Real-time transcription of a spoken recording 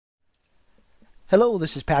Hello,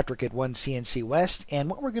 this is Patrick at OneCNC West, and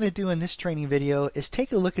what we're going to do in this training video is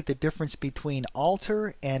take a look at the difference between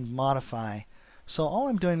alter and modify. So all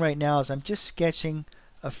I'm doing right now is I'm just sketching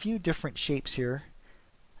a few different shapes here.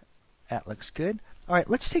 That looks good. Alright,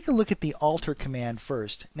 let's take a look at the alter command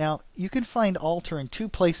first. Now, you can find alter in two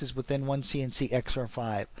places within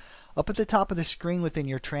OneCNCXR5. Up at the top of the screen within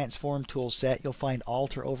your transform tool set, you'll find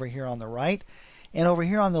alter over here on the right. And over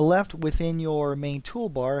here on the left within your main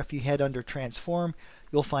toolbar, if you head under transform,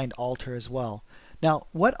 you'll find alter as well. Now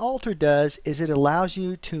what alter does is it allows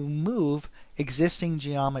you to move existing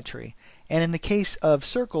geometry. And in the case of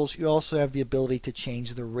circles, you also have the ability to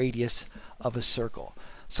change the radius of a circle.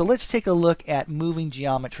 So let's take a look at moving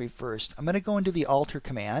geometry first. I'm going to go into the alter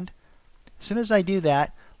command. As soon as I do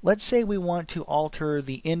that, let's say we want to alter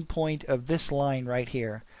the endpoint of this line right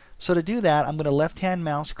here. So to do that, I'm going to left-hand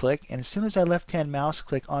mouse click, and as soon as I left-hand mouse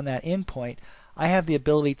click on that endpoint, I have the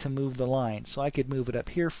ability to move the line. So I could move it up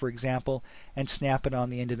here, for example, and snap it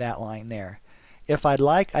on the end of that line there. If I'd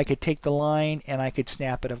like, I could take the line and I could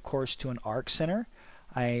snap it, of course, to an arc center.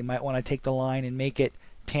 I might want to take the line and make it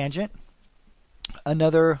tangent.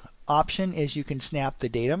 Another option is you can snap the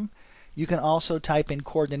datum. You can also type in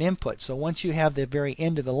coordinate input. So once you have the very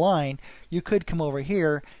end of the line, you could come over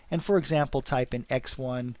here and, for example, type in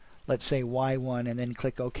x1, let's say y1, and then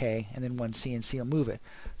click OK, and then OneCNC will move it.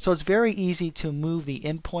 So it's very easy to move the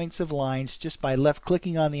endpoints of lines just by left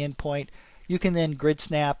clicking on the endpoint. You can then grid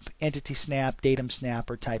snap, entity snap, datum snap,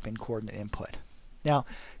 or type in coordinate input. Now,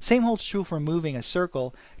 same holds true for moving a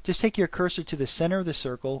circle. Just take your cursor to the center of the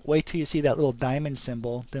circle, wait till you see that little diamond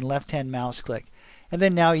symbol, then left-hand mouse click. And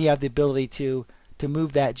then now you have the ability to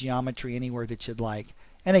move that geometry anywhere that you'd like.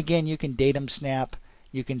 And again, you can datum snap.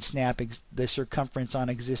 You can snap the circumference on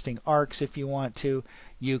existing arcs if you want to.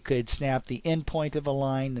 You could snap the end point of a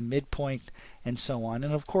line, the midpoint, and so on.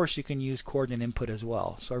 And of course, you can use coordinate input as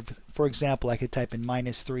well. So for example, I could type in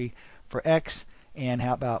 -3 for x, and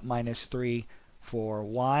how about -3 for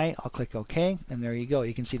y? I'll click OK, and there you go.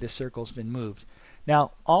 You can see the circle's been moved.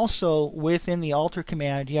 Now, also within the alter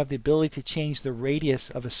command, you have the ability to change the radius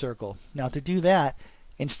of a circle. Now, to do that,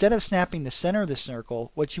 instead of snapping the center of the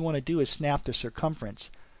circle, what you want to do is snap the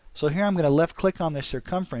circumference. So here I'm going to left click on the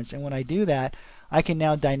circumference, and when I do that, I can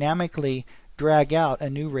now dynamically drag out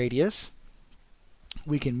a new radius.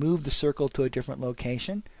 We can move the circle to a different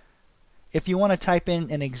location. If you want to type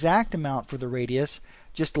in an exact amount for the radius,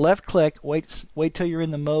 just left click, wait till you're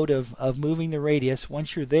in the mode of moving the radius.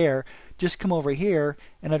 Once you're there, just come over here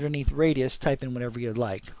and underneath radius type in whatever you'd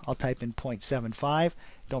like. I'll type in 0.75.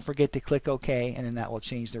 Don't forget to click OK, and then that will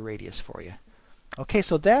change the radius for you. Okay,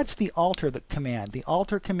 so that's the alter command. The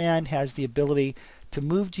alter command has the ability to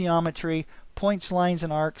move geometry, points, lines,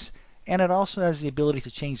 and arcs, and it also has the ability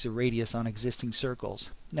to change the radius on existing circles.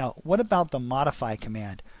 Now, what about the modify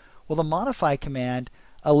command? Well, the modify command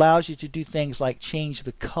allows you to do things like change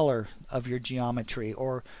the color of your geometry,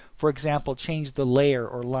 or, for example, change the layer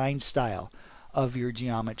or line style of your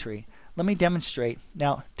geometry. Let me demonstrate.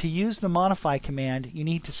 Now, to use the modify command, you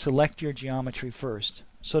need to select your geometry first.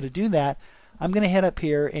 So to do that, I'm going to head up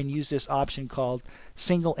here and use this option called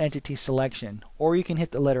single entity selection, or you can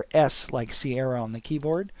hit the letter S like Sierra on the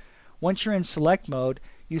keyboard. Once you're in select mode,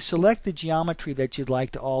 you select the geometry that you'd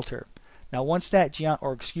like to alter. Now once that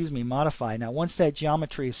modify. Now once that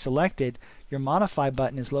geometry is selected, your modify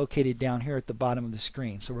button is located down here at the bottom of the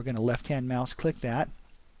screen. So we're going to left-hand mouse click that,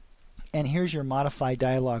 and here's your modify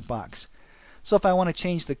dialog box. So if I want to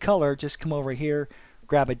change the color, just come over here,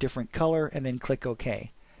 grab a different color, and then click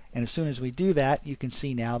OK. And as soon as we do that, you can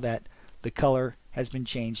see now that the color has been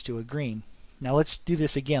changed to a green. Now let's do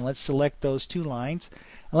this again. Let's select those two lines,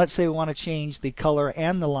 and let's say we want to change the color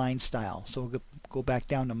and the line style. So we'll go back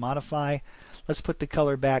down to modify. Let's put the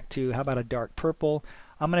color back to, how about a dark purple?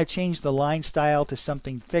 I'm going to change the line style to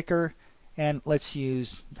something thicker, and let's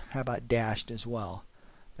use, how about dashed as well?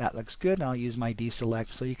 That looks good, and I'll use my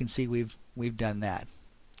deselect so you can see we've done that.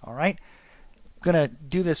 Alright, I'm going to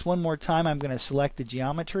do this one more time. I'm going to select the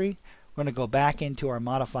geometry. We're going to go back into our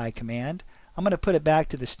modify command. I'm going to put it back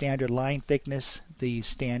to the standard line thickness, the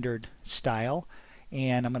standard style,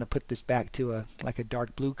 and I'm going to put this back to like a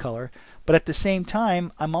dark blue color. But at the same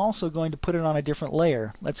time, I'm also going to put it on a different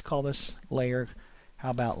layer. Let's call this layer, how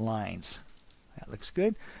about lines? That looks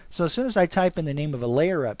good. So as soon as I type in the name of a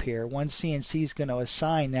layer up here, OneCNC is going to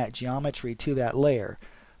assign that geometry to that layer.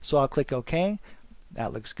 So I'll click OK.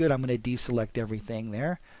 That looks good. I'm going to deselect everything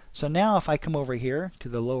there. So now if I come over here to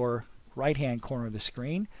the lower right-hand corner of the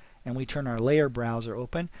screen, and we turn our layer browser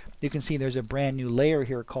open, you can see there's a brand new layer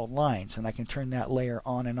here called lines, and I can turn that layer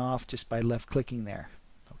on and off just by left clicking there.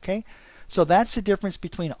 Okay, So that's the difference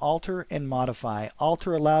between alter and modify.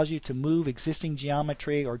 Alter allows you to move existing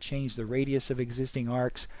geometry or change the radius of existing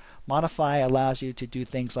arcs. Modify allows you to do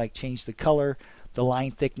things like change the color, the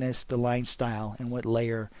line thickness, the line style, and what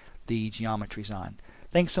layer the geometry's on.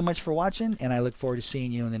 Thanks so much for watching, and I look forward to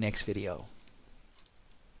seeing you in the next video.